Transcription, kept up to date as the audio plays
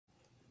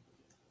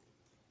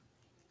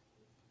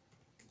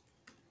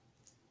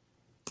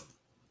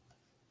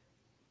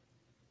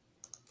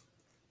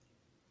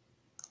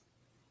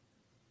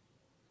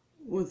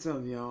What's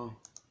up, y'all?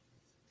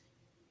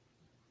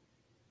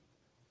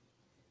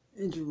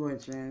 It's your boy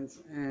Chance,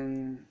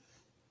 and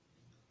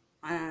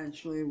I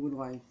actually would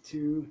like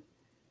to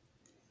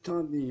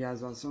talk to you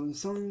guys about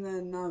something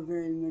that not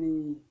very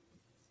many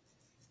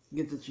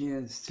get the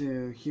chance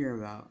to hear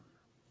about.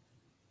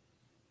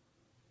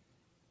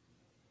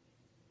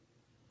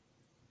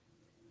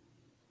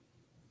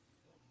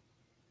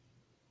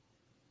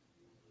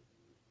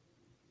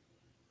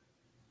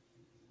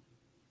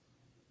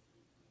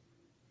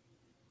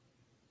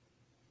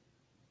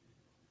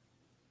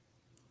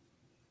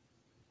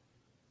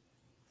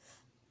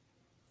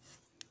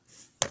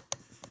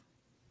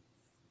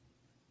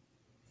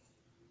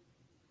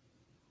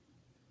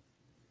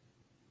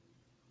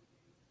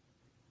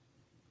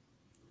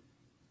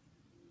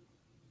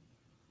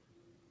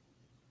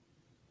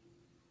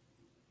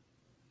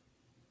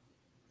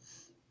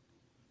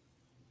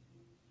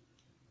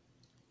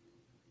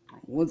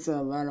 What's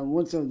up, Adam?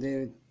 What's up,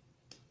 David?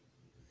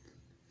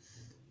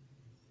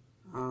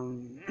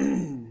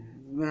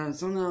 But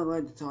something I'd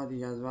like to talk to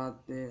you guys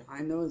about that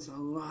I know it's a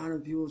lot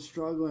of people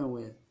struggling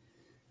with,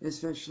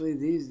 especially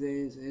these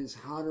days, is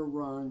how to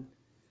run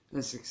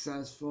a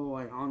successful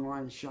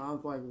online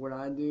shop like what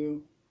I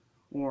do,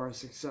 or a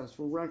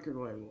successful record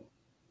label.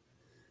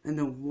 And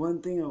the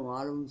one thing a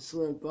lot of them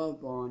slip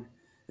up on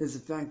is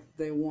the fact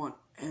that they want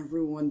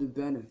everyone to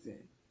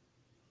benefit.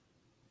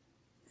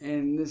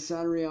 And the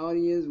sad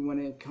reality is, when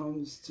it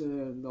comes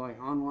to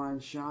online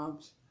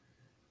shops,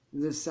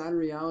 the sad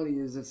reality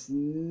is it's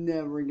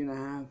never gonna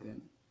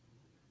happen.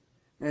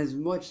 As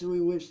much as we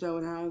wish that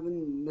would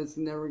happen, that's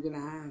never gonna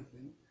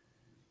happen.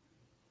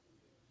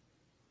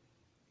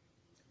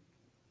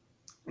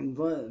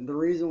 But the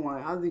reason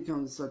why I've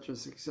become such a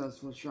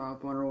successful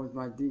shop owner with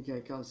my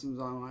DK Customs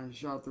online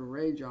shop through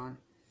Rajon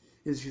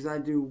is because I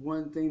do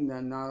one thing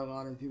that not a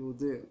lot of people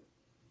do.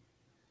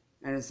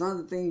 And it's not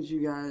the things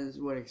you guys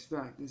would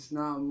expect. It's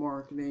not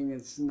marketing.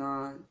 It's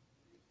not,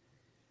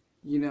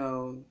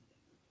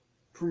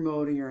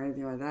 promoting or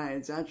anything like that.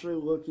 It's actually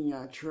looking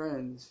at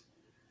trends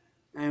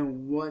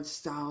and what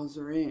styles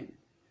are in.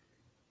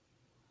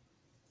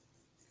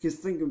 Because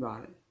think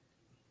about it.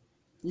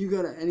 You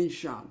go to any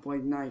shop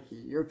like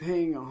Nike, you're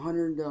paying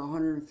 $100 to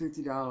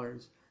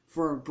 $150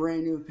 for a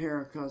brand new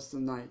pair of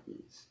custom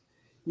Nikes.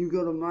 You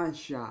go to my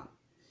shop,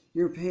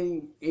 you're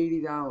paying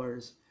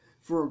 $80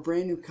 for a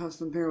brand new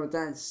custom pair with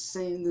that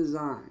same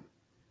design,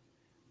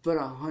 but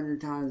 100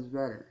 times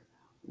better.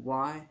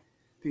 Why?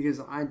 Because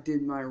I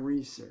did my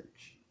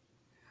research.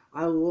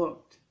 I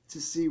looked to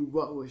see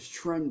what was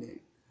trending,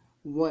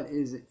 what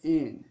is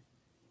in,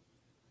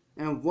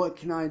 and what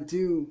can I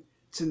do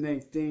to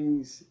make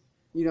things,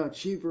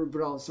 cheaper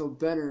but also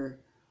better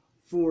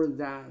for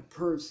that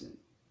person.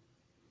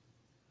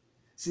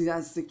 See,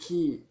 that's the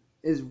key,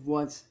 is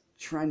what's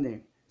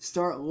trending.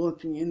 Start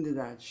looking into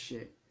that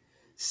shit.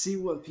 See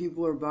what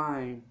people are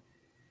buying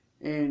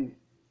and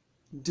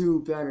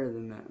do better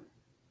than them.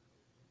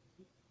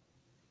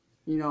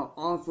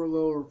 Offer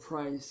lower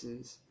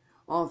prices.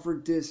 Offer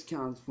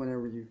discounts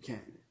whenever you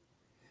can.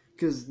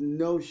 Because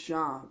no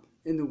shop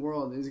in the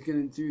world is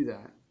going to do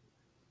that.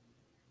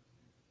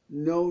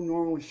 No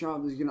normal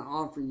shop is going to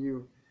offer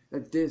you a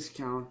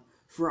discount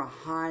for a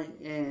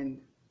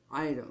high-end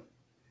item.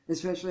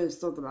 Especially the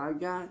stuff that I've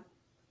got.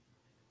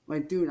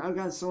 Dude, I've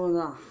got some of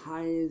the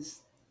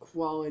highest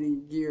quality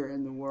gear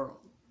in the world.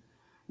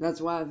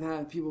 That's why I've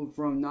had people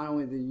from not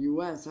only the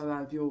US, I've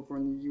had people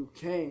from the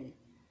UK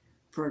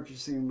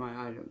purchasing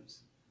my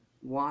items.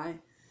 Why?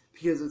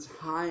 Because it's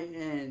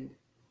high-end,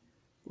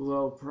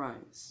 low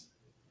price.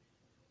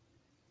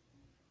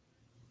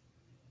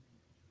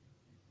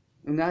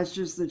 And that's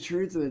just the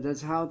truth of it.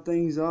 That's how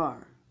things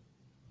are.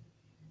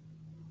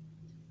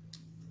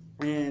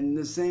 And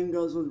the same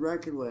goes with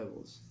record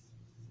labels.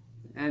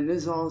 And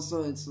this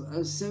also, it's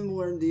a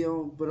similar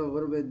deal, but a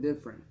little bit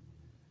different.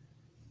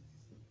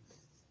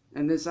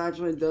 And this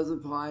actually does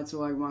apply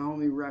to my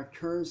homie Rex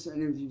Hurst.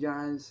 And if you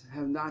guys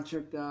have not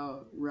checked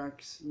out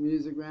Rex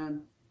music,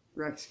 man,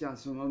 Rex got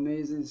some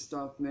amazing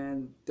stuff,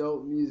 man.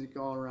 Dope music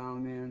all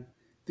around, man.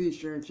 Be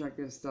sure to check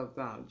his stuff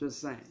out. Just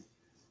saying.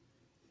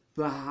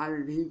 But how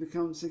did he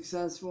become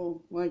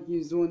successful like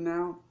he's doing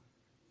now?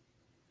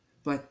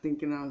 By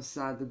thinking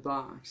outside the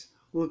box.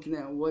 Looking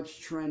at what's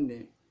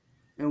trending.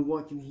 And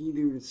what can he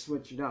do to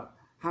switch it up?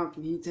 How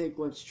can he take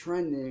what's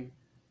trending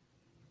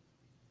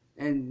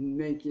and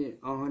make it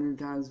 100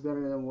 times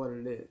better than what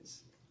it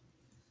is?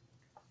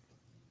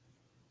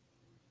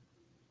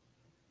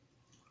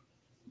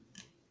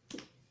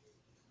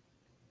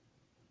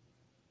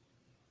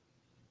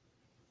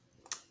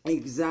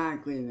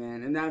 Exactly,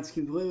 man. And that's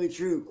completely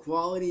true.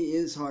 Quality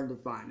is hard to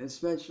find,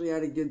 especially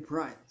at a good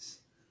price.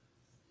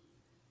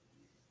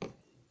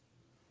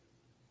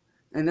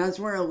 And that's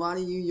where a lot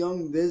of you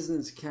young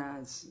business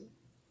cats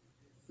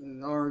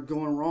are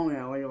going wrong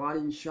at. A lot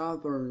of you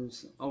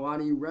shoppers, a lot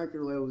of you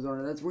record labels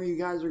are. That's where you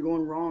guys are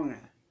going wrong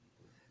at.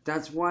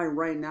 That's why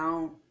right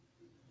now,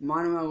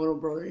 mine and my little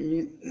brother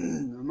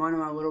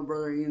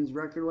Ian's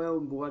record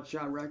label,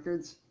 Bloodshot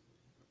Records,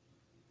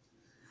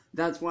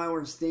 That's why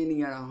we're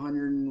standing at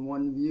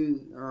 101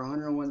 views or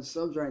 101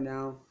 subs right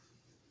now,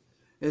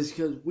 is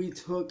because we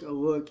took a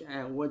look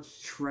at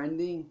what's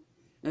trending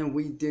and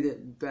we did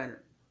it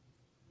better.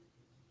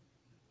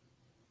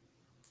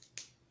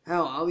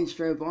 Hell, I'll be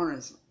straight up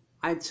honest.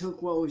 I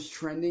took what was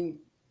trending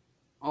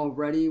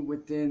already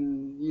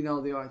within,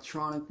 the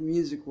electronic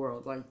music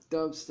world, like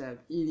dubstep,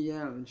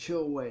 EDM,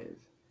 chillwave.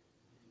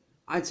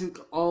 I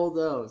took all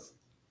those,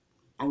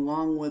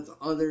 along with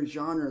other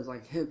genres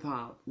like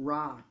hip-hop,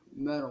 rock,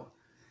 metal,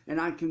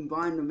 and I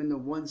combined them into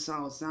one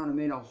solid sound and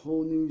made a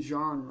whole new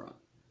genre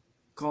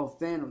called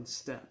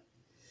 10Sep.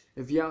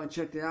 If you haven't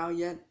checked it out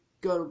yet,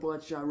 go to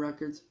Bloodshot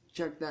Records,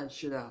 check that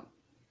shit out.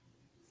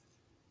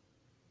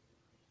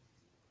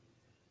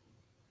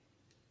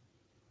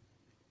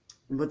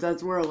 But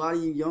that's where a lot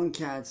of you young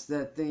cats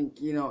that think,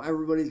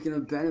 everybody's going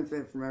to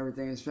benefit from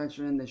everything,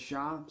 especially in the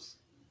shops,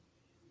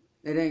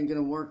 it ain't going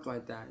to work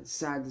like that. It's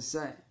sad to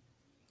say.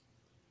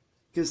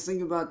 Because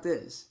think about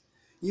this.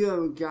 You have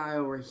a guy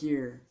over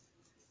here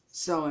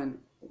selling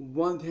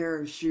one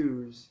pair of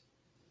shoes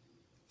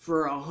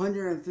for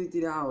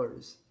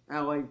 $150 at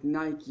like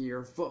Nike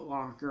or Foot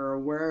Locker or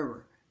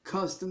wherever.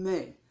 Custom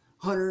made.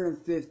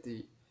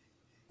 $150.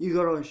 You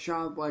go to a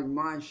shop like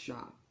my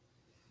shop,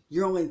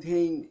 you're only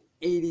paying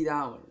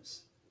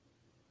 $80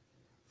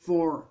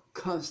 for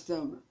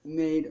custom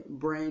made,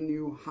 brand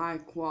new, high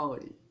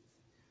quality.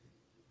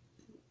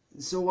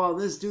 So while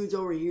this dude's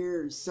over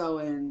here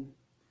selling,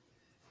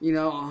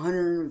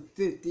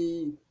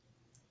 $150,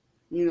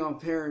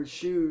 pair of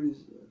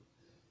shoes,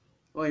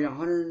 like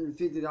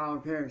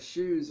 $150 pair of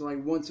shoes,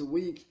 like once a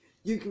week,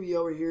 you could be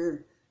over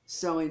here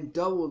selling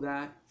double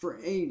that for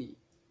 $80.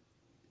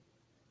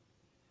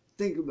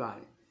 Think about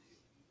it.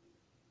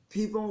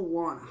 People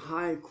want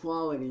high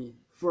quality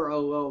for a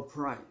low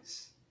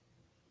price.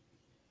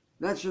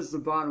 That's just the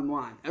bottom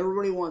line.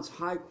 Everybody wants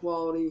high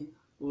quality,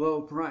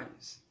 low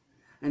price.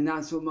 And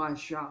that's what my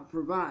shop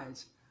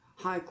provides.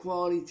 High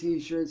quality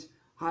t-shirts,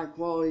 high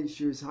quality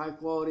shoes, high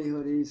quality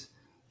hoodies,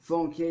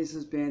 phone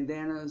cases,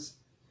 bandanas,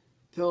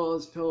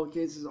 pillows,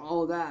 pillowcases,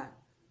 all that.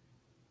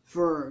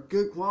 For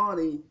good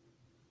quality,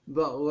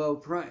 but low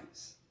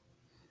price.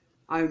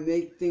 I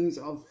make things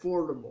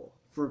affordable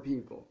for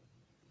people.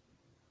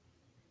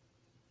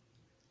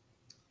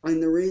 And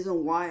the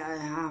reason why I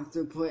have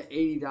to put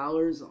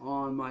 $80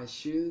 on my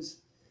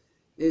shoes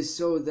is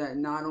so that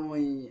not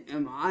only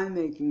am I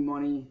making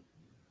money,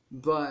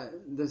 but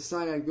the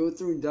site I go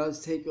through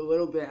does take a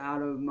little bit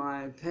out of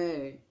my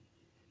pay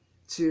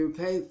to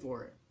pay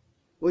for it,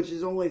 which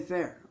is only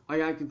fair.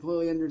 Like, I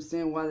completely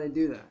understand why they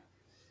do that.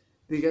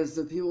 Because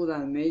the people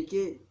that make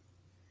it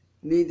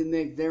need to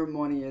make their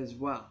money as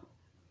well.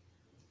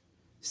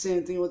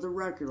 Same thing with the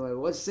record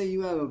label. Let's say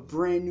you have a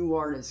brand new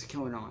artist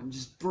coming on,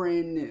 just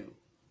brand new.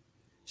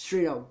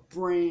 Straight up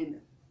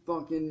brand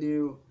fucking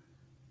new,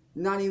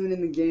 not even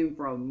in the game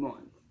for a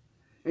month.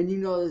 And you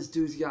know this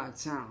dude's got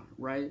talent,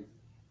 right?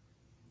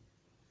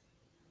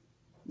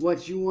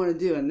 What you want to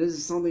do, and this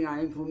is something I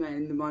implement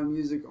into my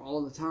music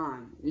all the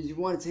time, is you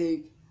want to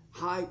take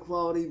high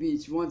quality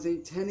beats. You want to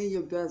take 10 of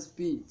your best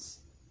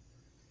beats.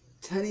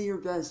 10 of your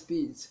best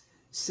beats.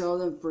 Sell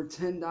them for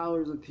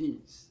 $10 a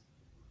piece.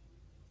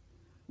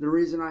 The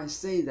reason I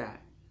say that,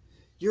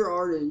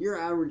 your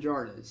average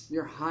artist,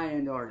 your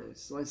high-end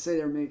artist, let's say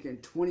they're making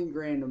 20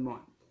 grand a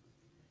month.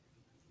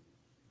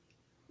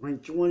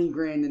 Like 20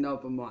 grand and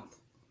up a month.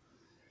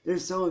 They're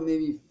selling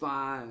maybe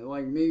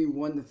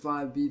 1 to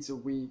 5 beats a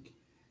week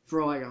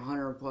for like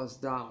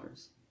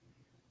 $100+.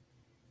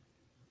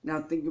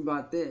 Now think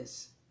about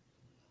this.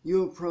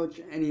 You approach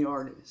any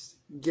artist,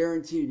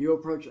 guaranteed, you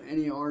approach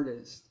any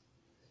artist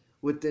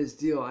with this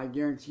deal, I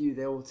guarantee you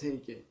they will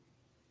take it.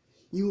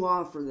 You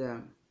offer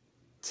them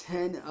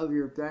 10 of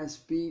your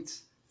best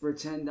beats for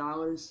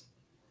 $10,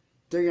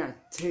 they're going to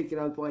take it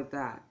up like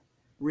that.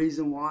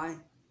 Reason why?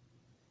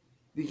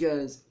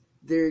 Because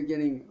they're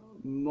getting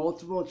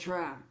multiple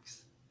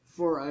tracks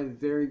for a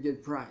very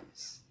good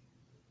price.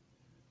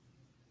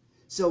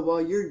 So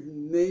while your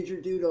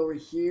major dude over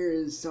here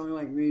is selling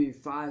like maybe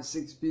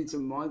 5-6 beats a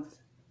month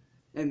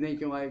and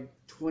making like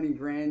 20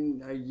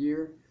 grand a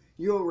year,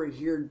 you over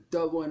here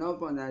doubling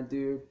up on that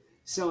dude,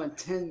 selling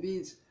 10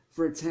 beats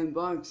for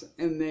 $10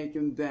 and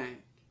making bank.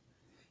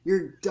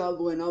 You're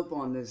doubling up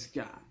on this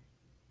guy.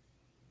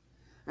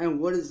 And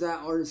what is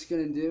that artist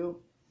going to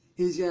do?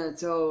 He's going to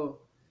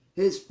tell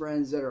his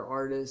friends that are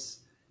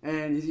artists,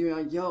 and he's going to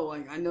be like, yo,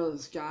 like, I know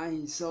this guy,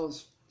 he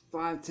sells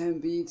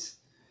 5-10 beats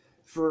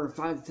for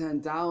 $5 to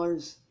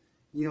 $10.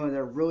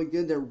 They're really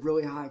good, they're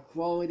really high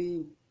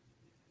quality,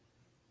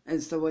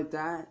 and stuff like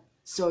that.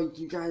 So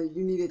you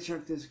need to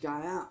check this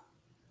guy out.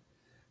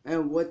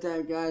 And what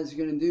that guy is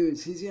going to do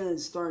is he's going to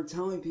start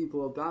telling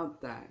people about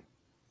that.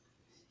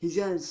 He's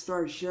going to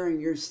start sharing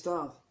your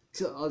stuff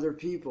to other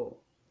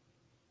people.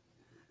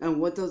 And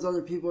what those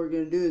other people are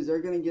going to do is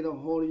they're going to get a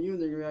hold of you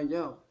and they're going to be like,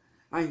 yo,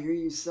 I hear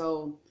you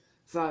sell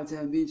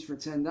 5-10 beats for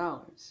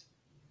 $10.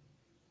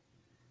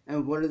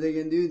 And what are they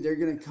going to do? They're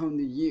going to come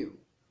to you.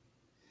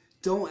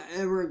 Don't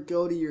ever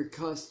go to your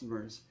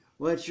customers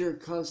Let your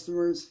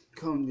customers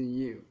come to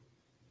you.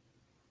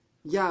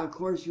 Yeah, of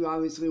course, you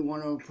obviously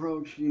want to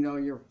approach,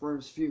 your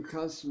first few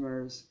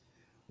customers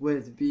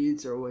with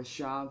beats or with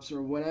shops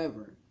or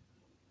whatever.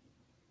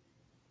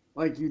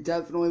 Like, you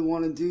definitely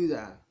want to do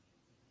that.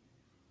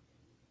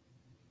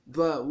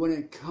 But when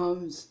it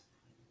comes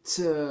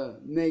to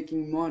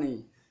making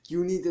money,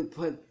 you need to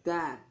put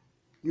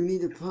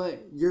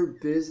your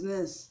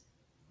business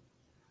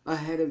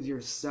ahead of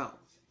yourself.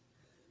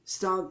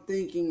 Stop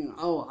thinking,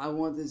 oh, I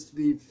want this to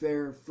be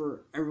fair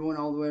for everyone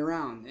all the way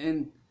around.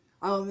 And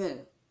I'll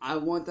admit, I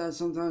want that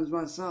sometimes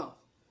myself.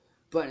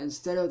 But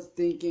instead of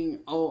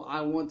thinking, oh, I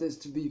want this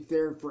to be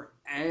fair for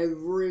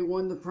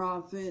everyone to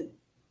profit,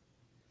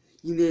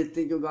 you need to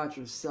think about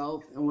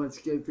yourself and what's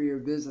good for your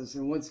business.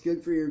 And what's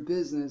good for your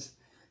business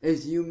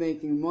is you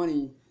making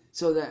money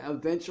so that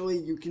eventually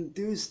you can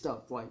do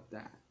stuff like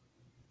that.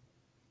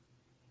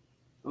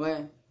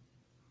 Okay?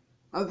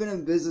 I've been a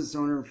business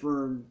owner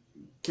for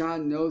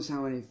God knows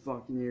how many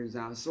fucking years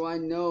now, so I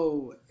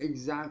know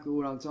exactly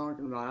what I'm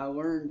talking about. I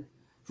learned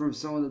from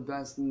some of the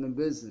best in the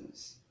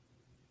business.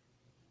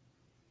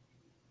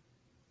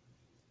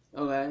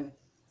 Okay?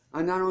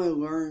 I not only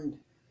learned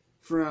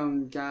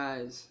from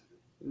guys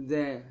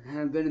that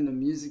have been in the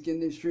music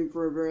industry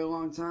for a very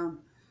long time,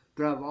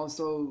 but I've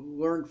also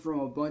learned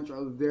from a bunch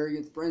of very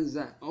good friends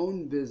that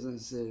own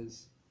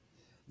businesses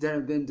that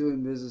have been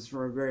doing business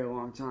for a very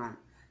long time.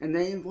 And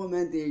they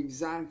implement the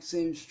exact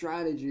same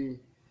strategy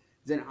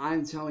that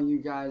I'm telling you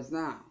guys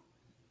now.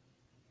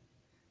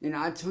 And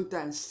I took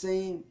that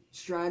same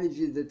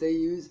strategy that they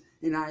use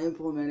and I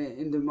implement it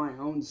into my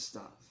own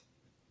stuff.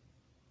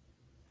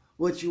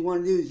 What you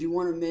want to do is you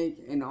want to make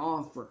an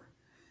offer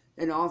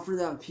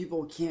that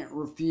people can't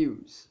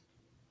refuse.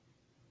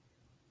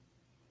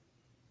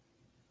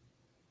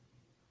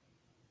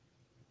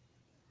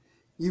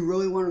 You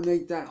really want to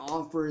make that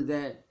offer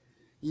that,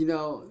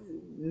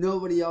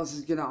 nobody else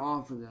is going to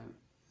offer them.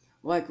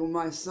 Like with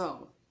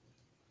myself.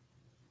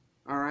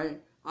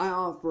 Alright? I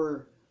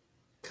offer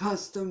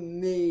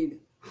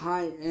custom-made,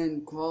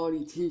 high-end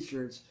quality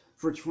t-shirts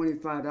for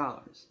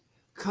 $25.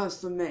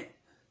 Custom-made.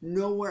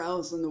 Nowhere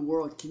else in the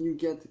world can you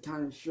get the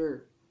kind of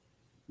shirt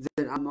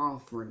that I'm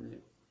offering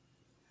you.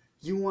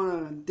 You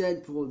want a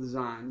Deadpool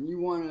design. You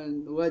want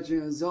a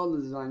Legend of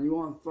Zelda design. You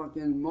want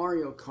fucking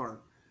Mario Kart.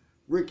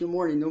 Rick and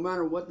Morty. No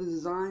matter what the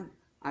design,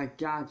 I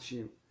got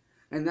you.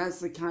 And that's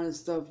the kind of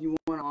stuff you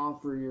want to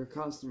offer your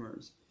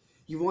customers.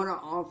 You want to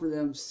offer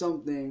them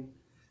something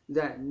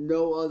that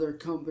no other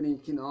company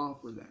can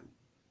offer them.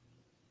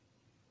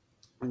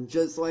 And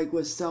just like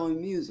with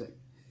selling music,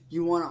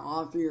 you want to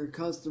offer your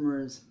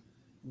customers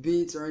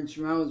beats or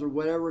instrumentals or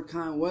whatever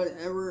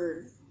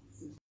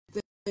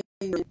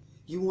thing,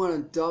 you want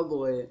to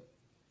double it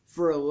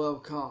for a low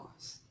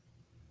cost.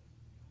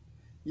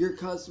 Your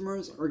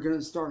customers are going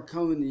to start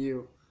coming to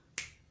you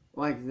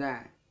like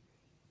that.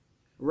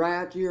 Right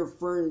after your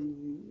first,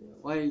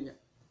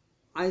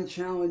 I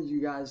challenge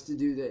you guys to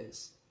do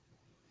this.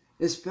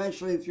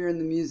 Especially if you're in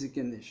the music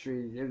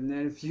industry.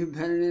 If you've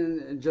been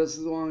in it just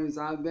as long as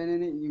I've been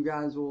in it, you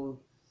guys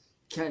will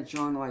catch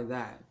on like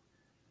that.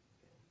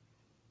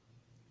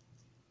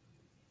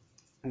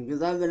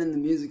 Because I've been in the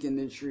music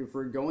industry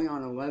for going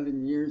on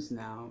 11 years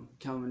now,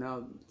 coming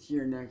up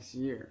here next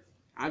year.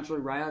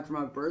 Actually, right after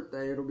my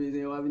birthday, it'll be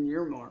the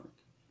 11-year mark.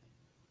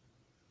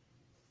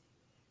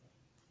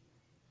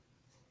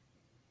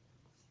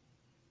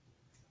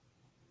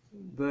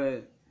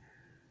 But,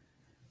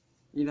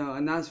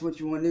 and that's what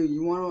you want to do.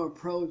 You want to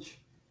approach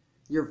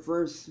your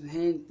first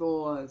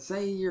handful,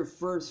 say your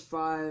first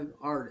 5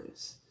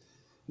 artists.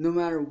 No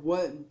matter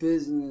what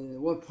business,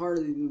 what part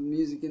of the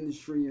music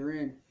industry you're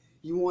in,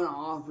 you want to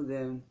offer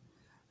them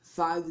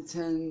 5 to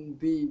 10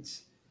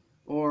 beats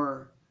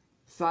or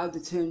 5 to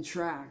 10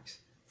 tracks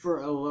for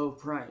a low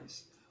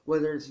price.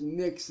 Whether it's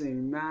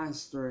mixing,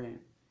 mastering.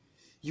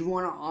 You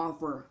want to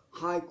offer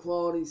high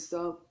quality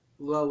stuff,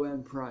 low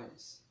end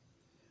price.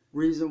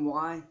 Reason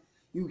why?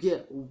 You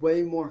get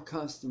way more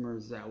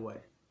customers that way.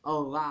 A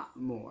lot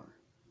more.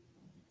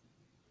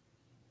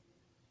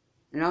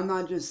 And I'm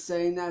not just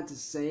saying that to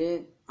say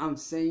it. I'm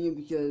saying it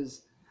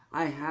because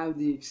I have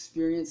the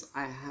experience,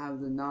 I have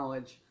the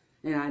knowledge,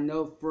 and I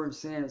know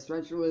firsthand,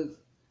 especially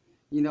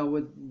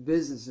with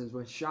businesses,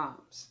 with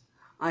shops.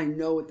 I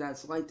know what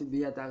that's like to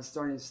be at that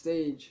starting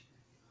stage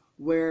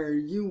where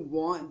you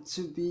want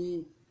to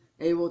be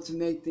able to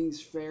make things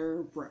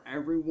fair for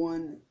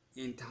everyone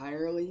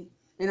entirely.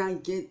 And I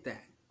get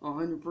that,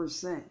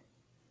 100%.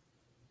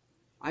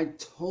 I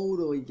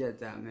totally get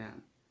that,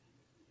 man.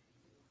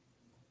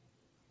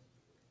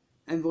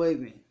 And believe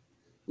me,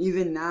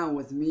 even now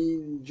with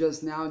me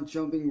just now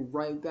jumping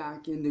right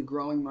back into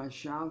growing my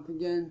shop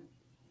again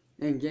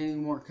and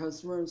gaining more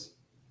customers,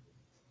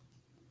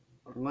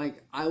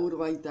 I would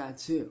like that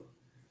too.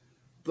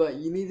 But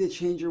you need to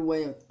change your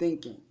way of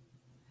thinking.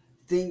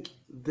 Think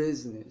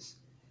business.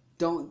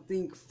 Don't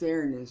think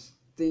fairness.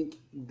 Think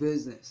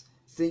business.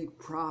 Think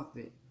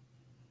profit.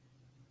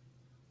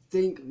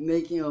 Think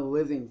making a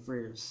living for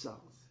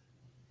yourself.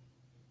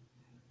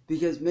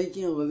 Because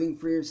making a living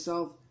for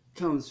yourself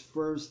comes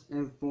first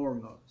and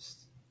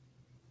foremost.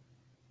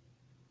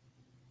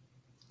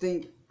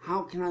 Think,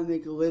 how can I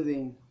make a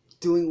living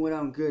doing what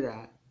I'm good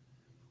at?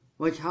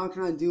 Like, how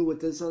can I do what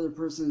this other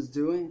person is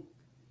doing,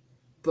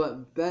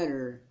 but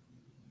better,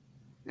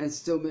 and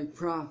still make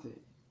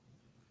profit?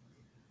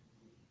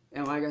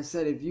 And like I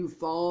said, if you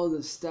follow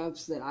the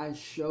steps that I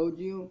showed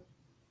you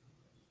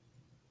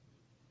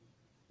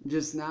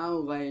just now,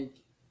 like,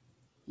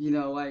 you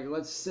know, like,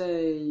 let's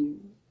say,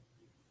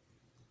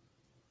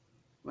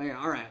 like,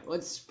 alright,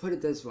 let's put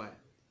it this way.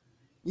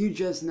 You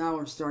just now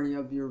are starting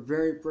up your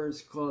very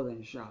first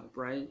clothing shop,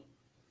 right?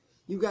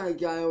 You got a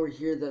guy over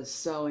here that's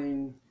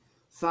selling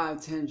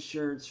 5-10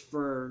 shirts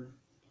for,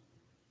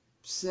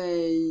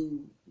 say,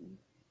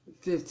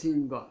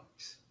 15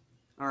 bucks.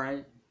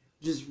 Alright?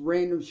 Just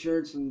random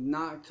shirts and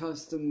not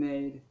custom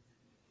made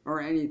or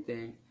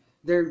anything.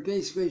 They're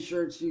basically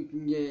shirts you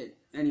can get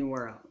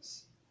anywhere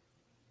else.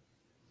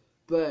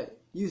 But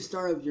you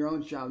start up your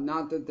own shop,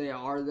 not that they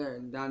are there,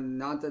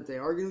 not that they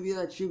are going to be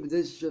that cheap, but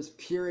this is just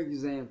pure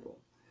example.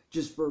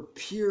 Just for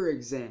pure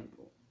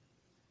example.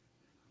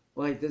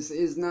 Like, this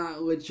is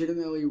not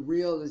legitimately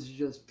real, this is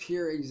just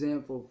pure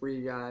example for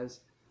you guys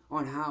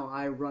on how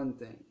I run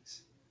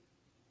things.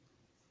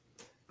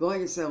 But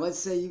like I said, let's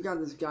say you got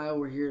this guy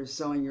over here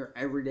selling your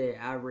everyday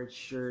average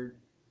shirt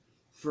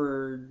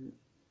for,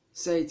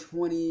 say,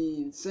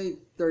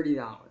 $30,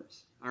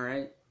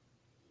 alright?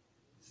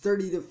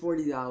 $30 to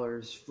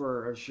 $40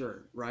 for a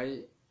shirt,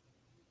 right?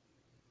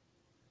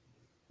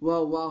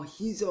 Well, while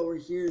he's over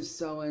here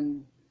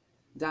selling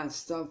that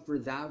stuff for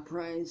that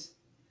price,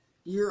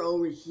 you're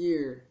over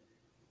here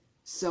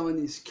selling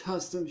these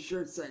custom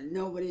shirts that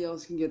nobody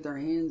else can get their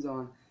hands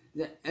on,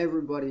 that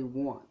everybody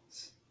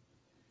wants,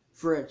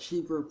 for a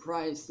cheaper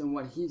price than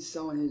what he's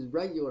selling his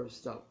regular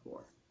stuff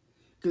for.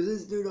 Because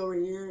this dude over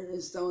here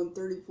is selling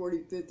 30,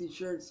 40, 50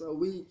 shirts a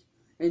week,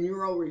 and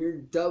you're over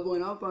here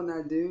doubling up on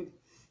that dude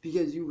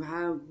because you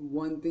have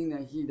one thing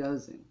that he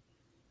doesn't.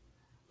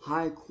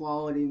 High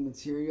quality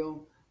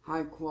material,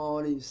 high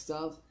quality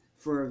stuff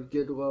for a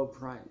good low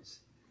price.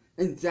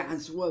 And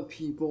that's what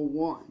people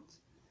want.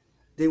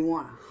 They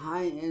want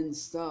high-end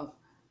stuff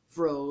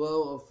for a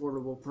low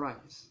affordable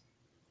price.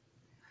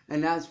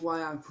 And that's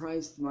why I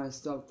priced my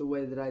stuff the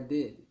way that I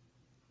did.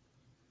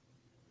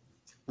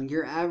 Like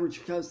your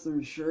average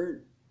custom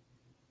shirt,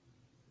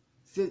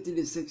 50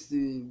 to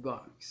 60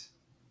 bucks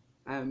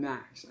at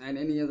max at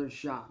any other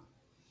shop.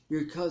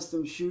 Your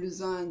custom shoe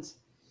designs,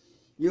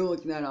 you're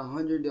looking at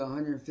 100 to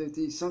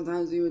 150,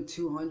 sometimes even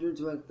 200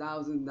 to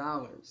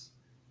 $1,000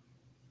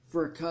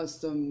 for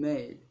custom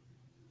made.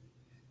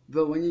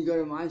 But when you go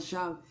to my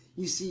shop,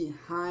 you see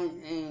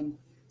high-end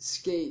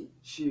skate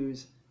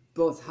shoes,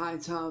 both high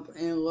top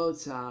and low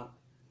top,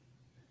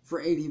 for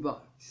 80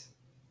 bucks.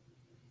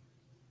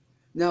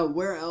 Now,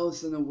 where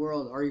else in the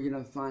world are you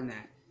going to find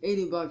that?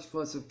 80 bucks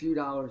plus a few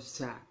dollars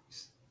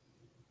tax.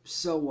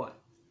 So what?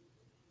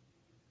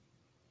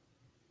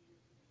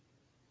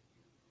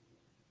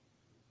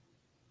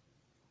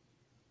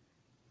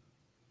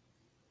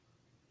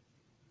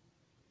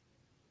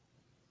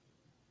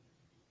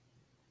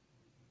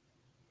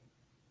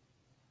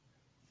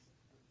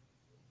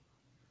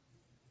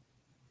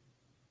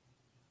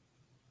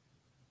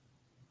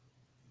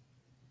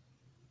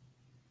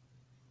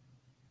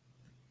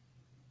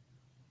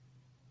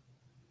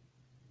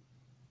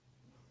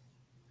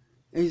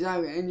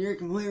 Exactly, and you're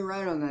completely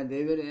right on that,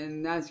 David,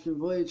 and that's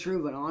completely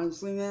true, but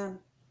honestly, man,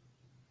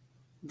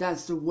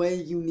 that's the way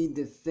you need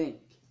to think.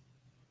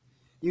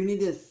 You need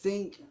to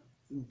think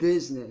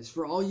business.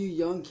 For all you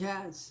young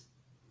cats,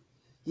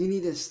 you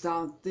need to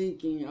stop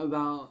thinking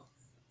about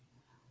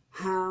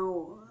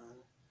how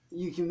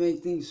you can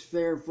make things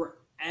fair for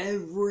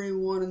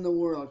everyone in the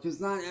world, because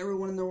not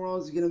everyone in the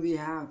world is going to be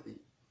happy.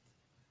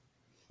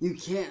 You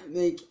can't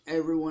make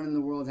everyone in the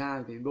world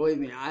happy. Believe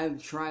me, I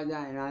have tried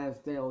that and I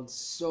have failed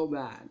so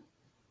bad.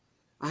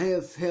 I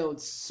have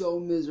failed so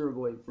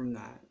miserably from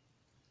that.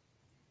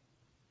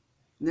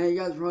 Now you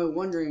guys are probably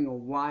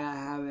wondering why I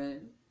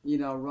haven't,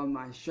 run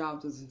my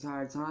shop this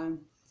entire time.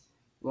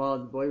 Well,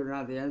 believe it or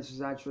not, the answer is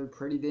actually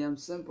pretty damn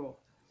simple.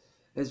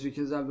 It's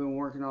because I've been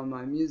working on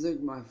my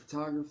music, my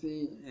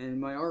photography,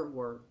 and my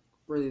artwork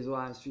for these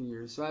last few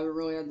years. So I haven't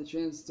really had the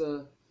chance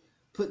to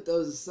put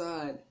those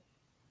aside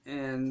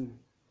and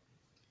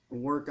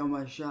work on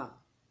my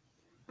shop.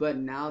 But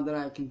now that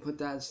I can put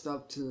that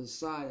stuff to the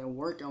side and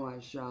work on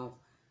my shop,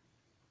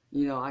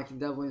 I can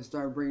definitely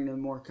start bringing in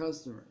more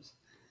customers.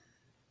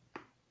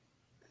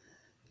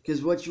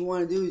 Because what you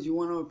want to do is you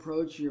want to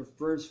approach your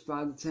first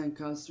 5 to 10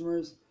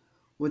 customers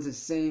with the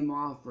same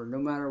offer, no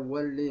matter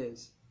what it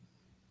is.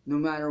 No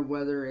matter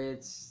whether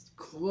it's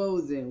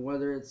clothing,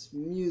 whether it's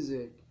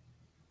music,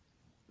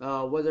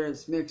 whether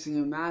it's mixing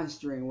and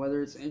mastering,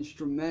 whether it's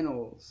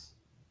instrumentals.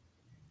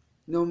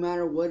 No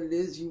matter what it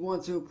is, you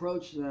want to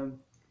approach them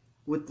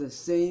with the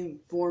same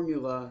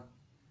formula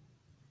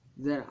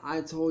that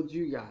I told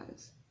you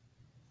guys.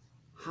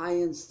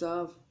 High-end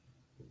stuff,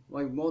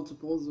 like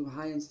multiples of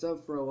high-end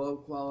stuff for a low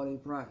quality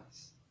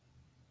price.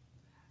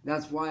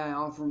 That's why I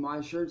offer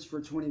my shirts for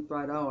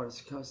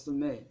 $25, custom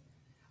made.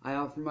 I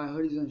offer my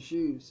hoodies and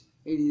shoes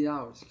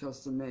 $80,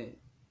 custom made.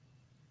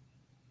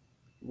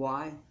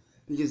 Why?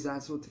 Because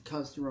that's what the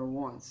customer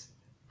wants.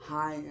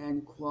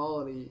 High-end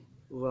quality,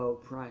 low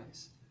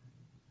price.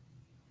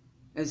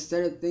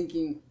 Instead of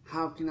thinking,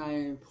 how can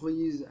I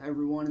please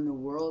everyone in the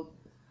world?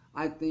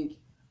 I think,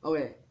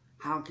 okay,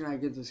 how can I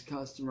get this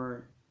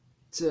customer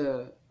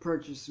to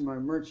purchase my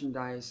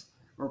merchandise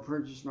or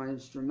purchase my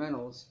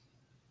instrumentals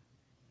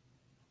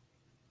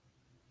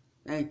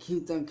and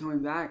keep them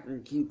coming back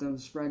and keep them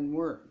spreading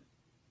word?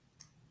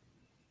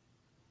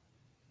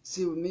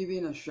 See, with me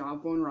being a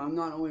shop owner, I'm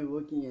not only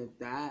looking at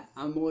that,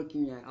 I'm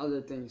looking at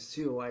other things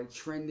too, like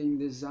trending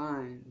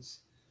designs.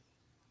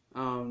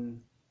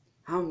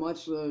 How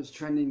much those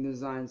trending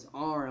designs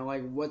are and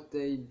like what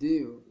they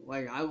do.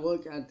 Like I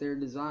look at their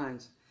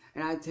designs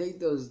and I take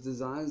those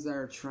designs that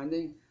are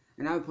trending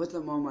and I put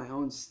them on my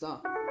own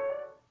stuff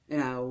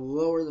and I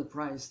lower the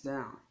price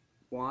down.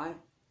 Why?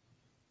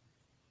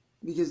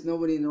 Because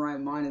nobody in the right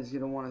mind is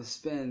going to want to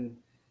spend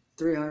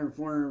 $300,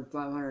 $400,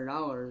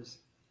 $500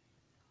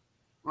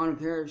 on a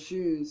pair of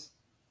shoes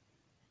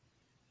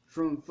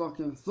from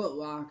fucking Foot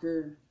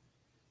Locker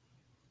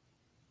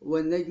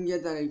when they can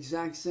get that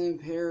exact same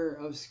pair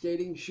of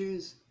skating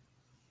shoes.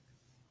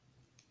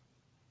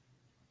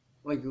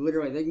 Like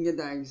literally, they can get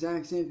that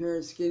exact same pair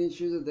of skating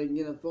shoes that they can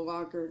get at Foot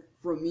Locker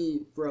from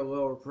me for a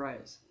lower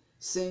price.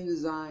 Same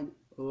design,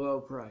 low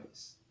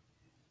price.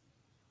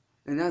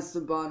 And that's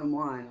the bottom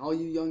line. All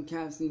you young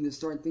cats need to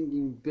start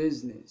thinking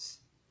business.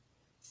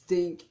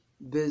 Think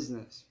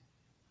business.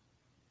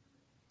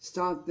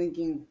 Stop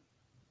thinking,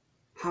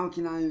 how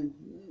can I,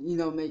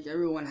 make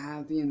everyone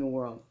happy in the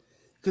world?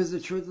 Because the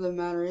truth of the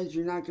matter is,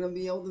 you're not going to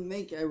be able to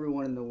make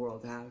everyone in the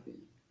world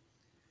happy.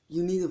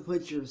 You need to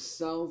put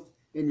yourself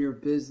and your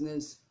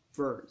business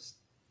first.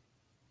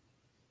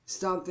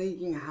 Stop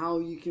thinking how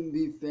you can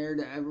be fair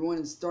to everyone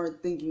and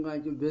start thinking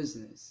like a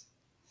business.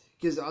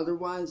 Because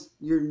otherwise,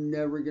 you're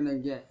never going to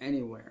get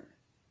anywhere.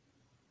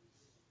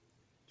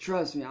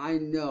 Trust me, I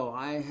know.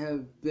 I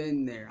have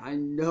been there. I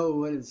know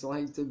what it's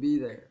like to be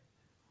there.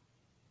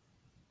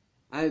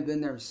 I have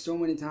been there so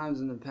many times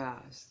in the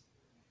past.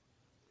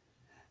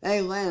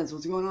 Hey, Lance,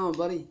 what's going on,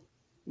 buddy?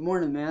 Good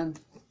morning, man.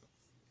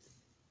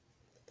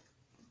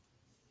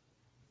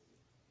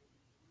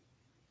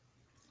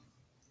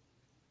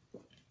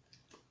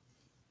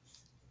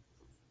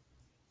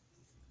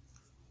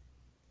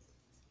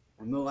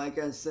 But like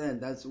I said,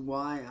 that's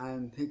why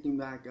I'm picking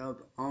back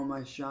up on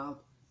my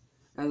shop.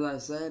 As I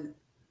said,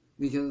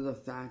 because of the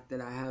fact that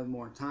I have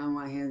more time on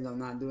my hands, I'm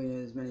not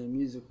doing as many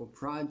musical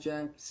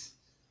projects.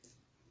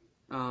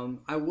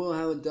 I will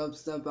have a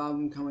dubstep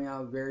album coming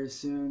out very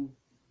soon.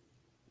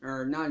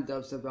 Or not a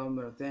dubstep album,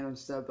 but a Phantom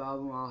Step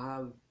album. I'll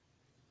have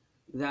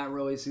that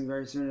releasing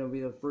very soon. It'll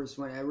be the first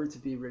one ever to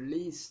be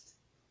released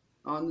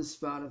on the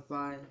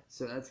Spotify.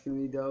 So that's going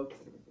to be dope.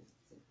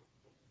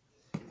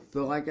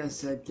 But like I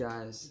said,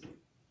 guys,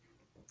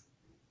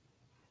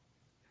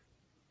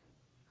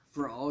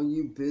 for all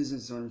you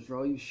business owners, for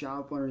all you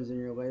shop owners and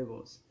your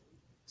labels,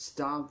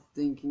 stop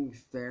thinking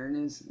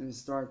fairness and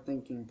start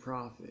thinking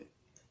profit.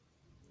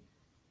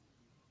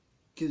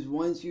 Because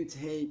once you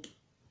take,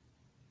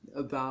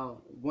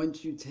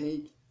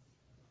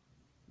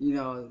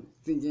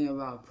 thinking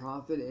about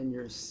profit in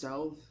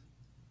yourself,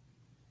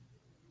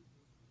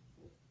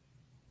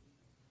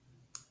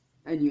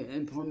 and you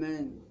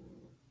implement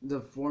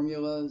the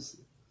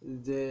formulas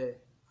that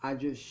I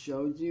just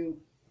showed you,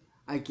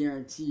 I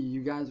guarantee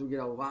you guys will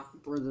get a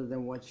lot further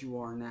than what you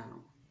are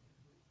now.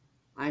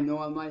 I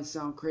know it might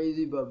sound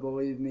crazy, but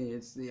believe me,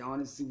 it's the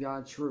honest to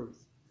God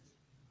truth.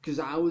 Because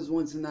I was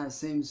once in that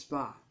same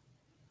spot.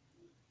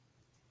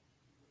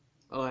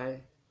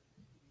 Okay?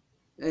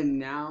 And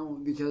now,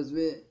 because of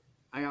it,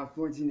 I got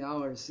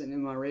 $14 sitting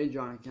in my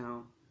Rajon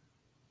account.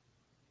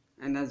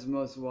 And that's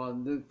most of all.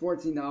 The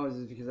 $14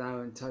 is because I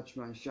haven't touched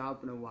my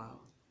shop in a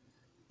while.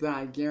 But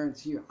I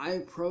guarantee you, I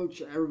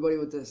approach everybody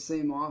with the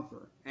same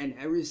offer. And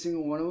every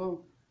single one of them,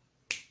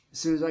 as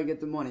soon as I get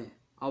the money,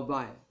 I'll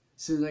buy it.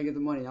 As soon as I get the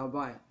money, I'll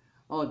buy it.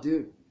 Oh,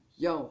 dude,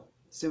 yo,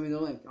 send me the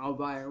link. I'll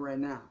buy it right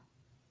now.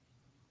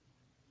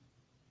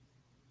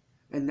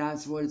 And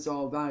that's what it's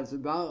all about. It's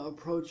about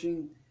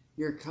approaching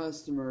your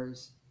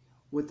customers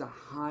with a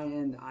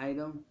high-end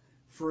item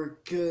for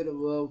a good,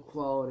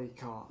 low-quality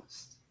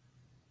cost.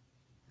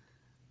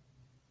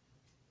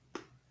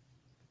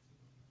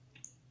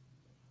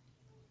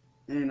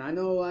 And I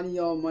know a lot of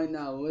y'all might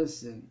not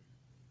listen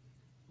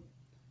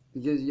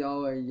because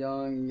y'all are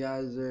young, you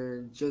guys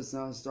are just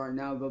now starting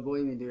out, but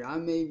believe me, dude, I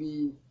may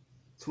be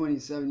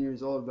 27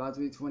 years old, about to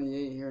be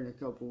 28 here in a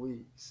couple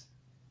weeks.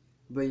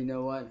 But you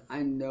know what? I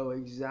know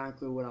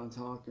exactly what I'm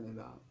talking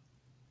about.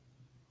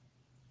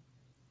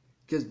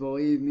 Because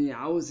believe me,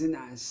 I was in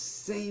that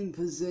same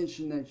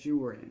position that you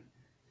were in.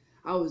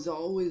 I was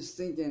always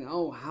thinking,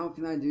 oh, how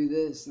can I do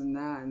this and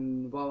that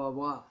and blah, blah,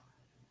 blah.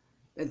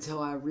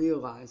 Until I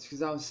realized,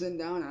 because I was sitting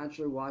down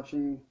actually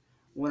watching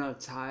one of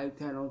Ty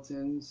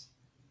Pendleton's,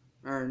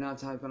 or not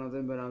Ty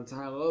Pendleton, but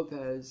Ty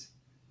Lopez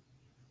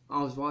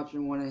I was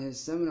watching one of his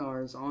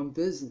seminars on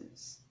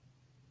business.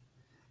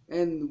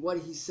 And what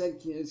he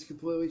said is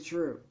completely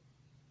true.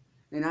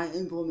 And I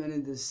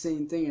implemented the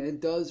same thing, and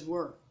it does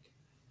work.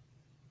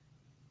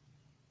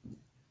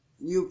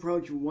 You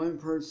approach one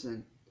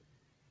person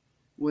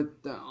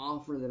with the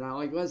offer that I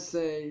like. Let's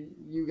say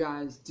you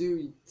guys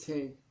do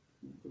take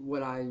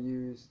what I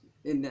use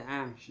into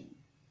action.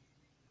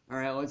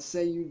 Alright, let's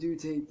say you do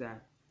take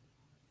that.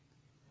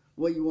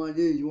 What you want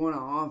to do is you want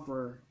to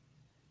offer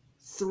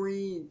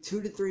 2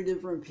 to 3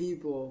 different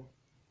people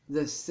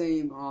the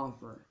same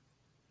offer.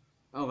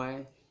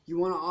 Okay? You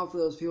want to offer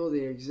those people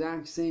the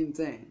exact same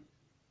thing.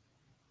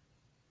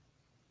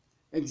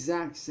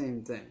 Exact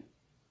same thing.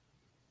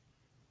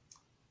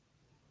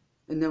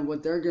 And then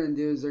what they're going to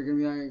do is they're going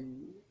to be like,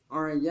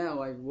 alright, yeah,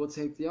 like, we'll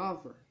take the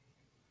offer.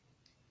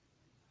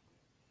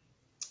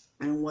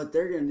 And what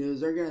they're going to do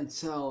is they're going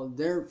to tell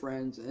their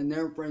friends, and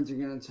their friends are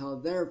going to tell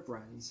their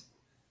friends.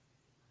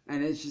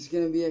 And it's just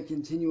going to be a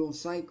continual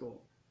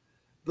cycle.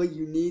 But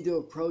you need to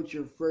approach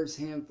your first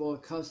handful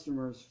of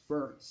customers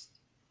first.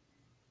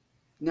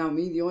 Now,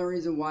 me, the only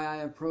reason why I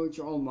approach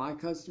all my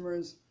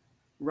customers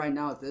right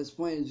now at this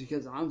point is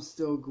because I'm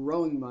still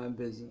growing my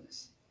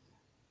business.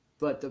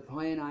 But the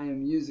plan I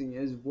am using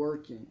is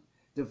working.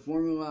 The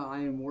formula I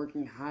am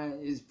working high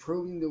is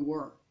proving to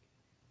work.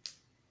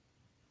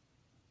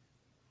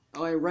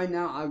 Like right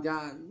now, I've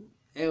got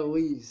at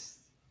least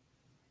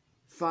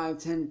 5,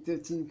 10,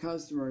 15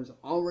 customers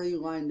already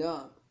lined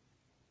up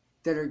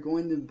that are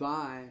going to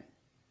buy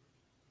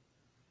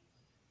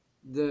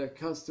the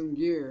custom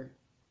gear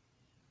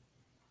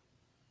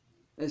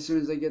as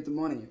soon as they get the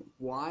money.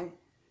 Why?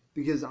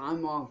 Because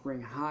I'm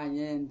offering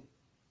high-end,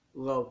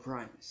 low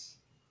price.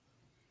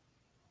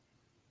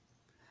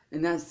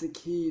 And that's the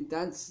key.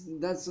 That's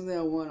something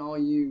I want all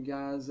you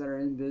guys that are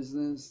in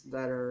business,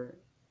 that are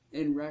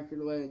in record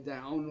labels,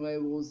 that own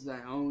labels,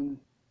 that own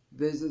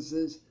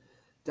businesses.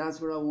 That's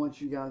what I want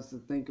you guys to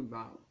think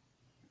about.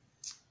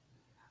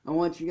 I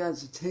want you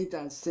guys to take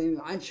that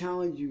same, I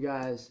challenge you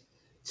guys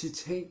to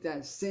take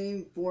that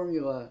same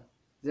formula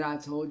that I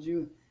told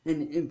you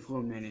and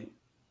implement it.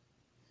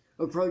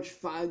 Approach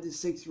 5 to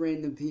 6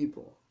 random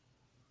people.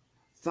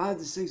 5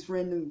 to 6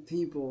 random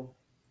people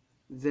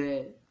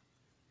that,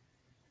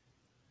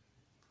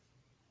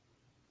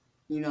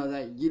 you know,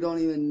 that you don't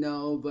even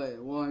know,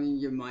 but, well, I mean,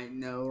 you might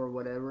know or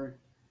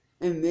whatever.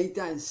 And make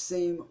that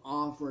same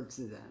offer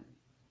to them.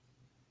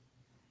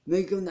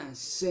 Make them that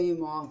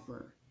same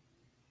offer.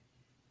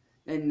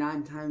 And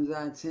 9 times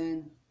out of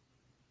 10,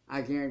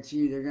 I guarantee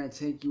you they're going to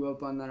take you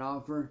up on that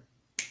offer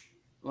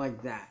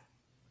like that.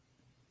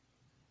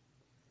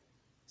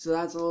 So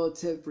that's a little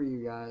tip for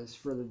you guys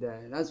for the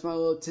day. That's my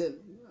little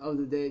tip of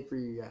the day for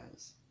you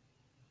guys.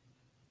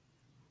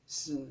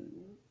 So,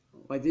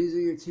 like, these are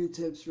your 2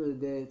 tips for the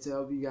day to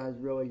help you guys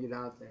really get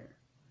out there.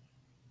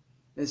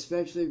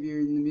 Especially if you're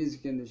in the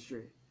music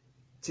industry.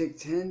 Take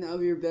 10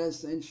 of your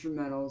best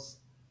instrumentals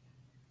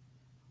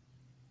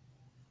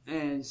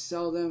and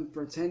sell them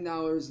for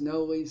 $10,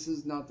 no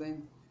leases,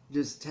 nothing.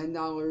 Just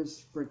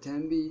 $10 for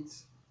 10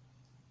 beats.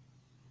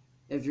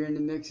 If you're into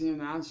mixing and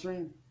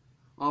mastering,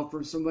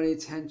 offer somebody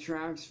 10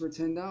 tracks for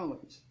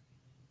 $10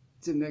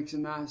 to mix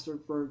and master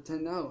for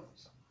 $10.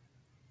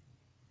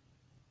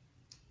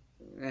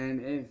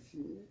 And if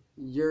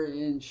you're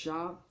in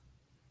shop,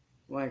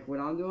 like what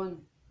I'm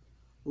doing,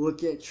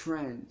 look at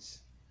trends.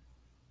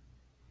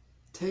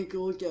 Take a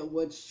look at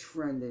what's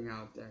trending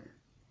out there.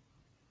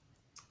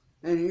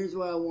 And here's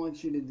what I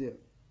want you to do.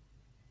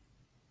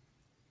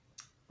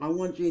 I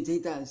want you to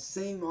take that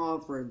same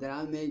offer that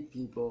I make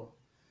people.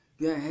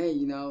 Be like, hey,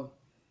 you know,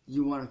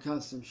 you want a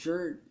custom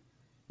shirt?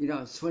 You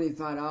know, it's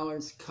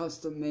 $25,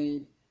 custom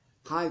made,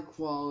 high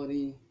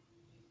quality.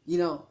 You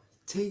know,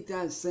 take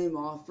that same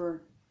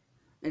offer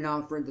and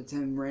offer it to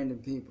 10 random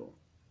people.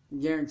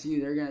 Guarantee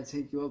you they're going to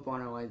take you up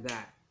on it like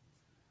that.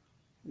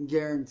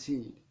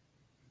 Guaranteed.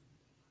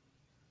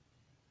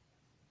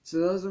 So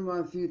those are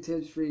my few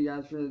tips for you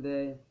guys for the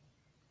day.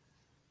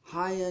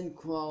 High-end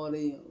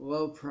quality,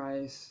 low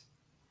price.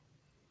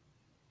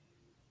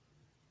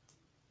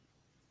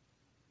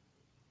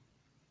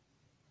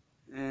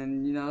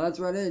 And, you know, that's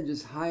what it is.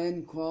 Just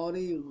high-end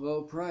quality,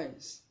 low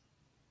price.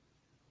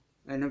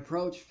 And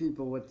approach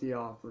people with the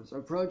offers.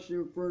 Approach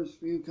your first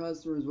few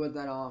customers with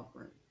that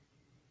offer.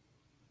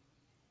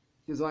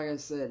 Because like I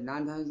said,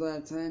 9 times out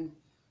of 10,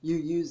 you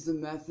use the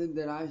method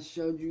that I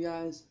showed you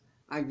guys,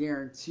 I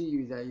guarantee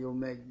you that you'll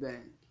make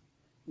bank.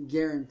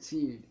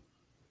 Guaranteed.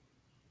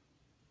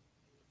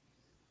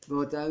 But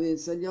with that being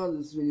said, y'all,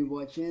 this has been your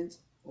boy Chance,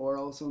 or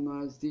also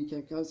known as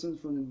DK Customs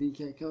from the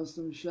DK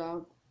Customs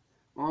shop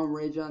on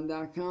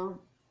Rajon.com.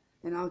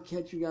 And I'll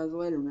catch you guys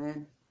later,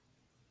 man.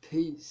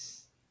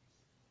 Peace.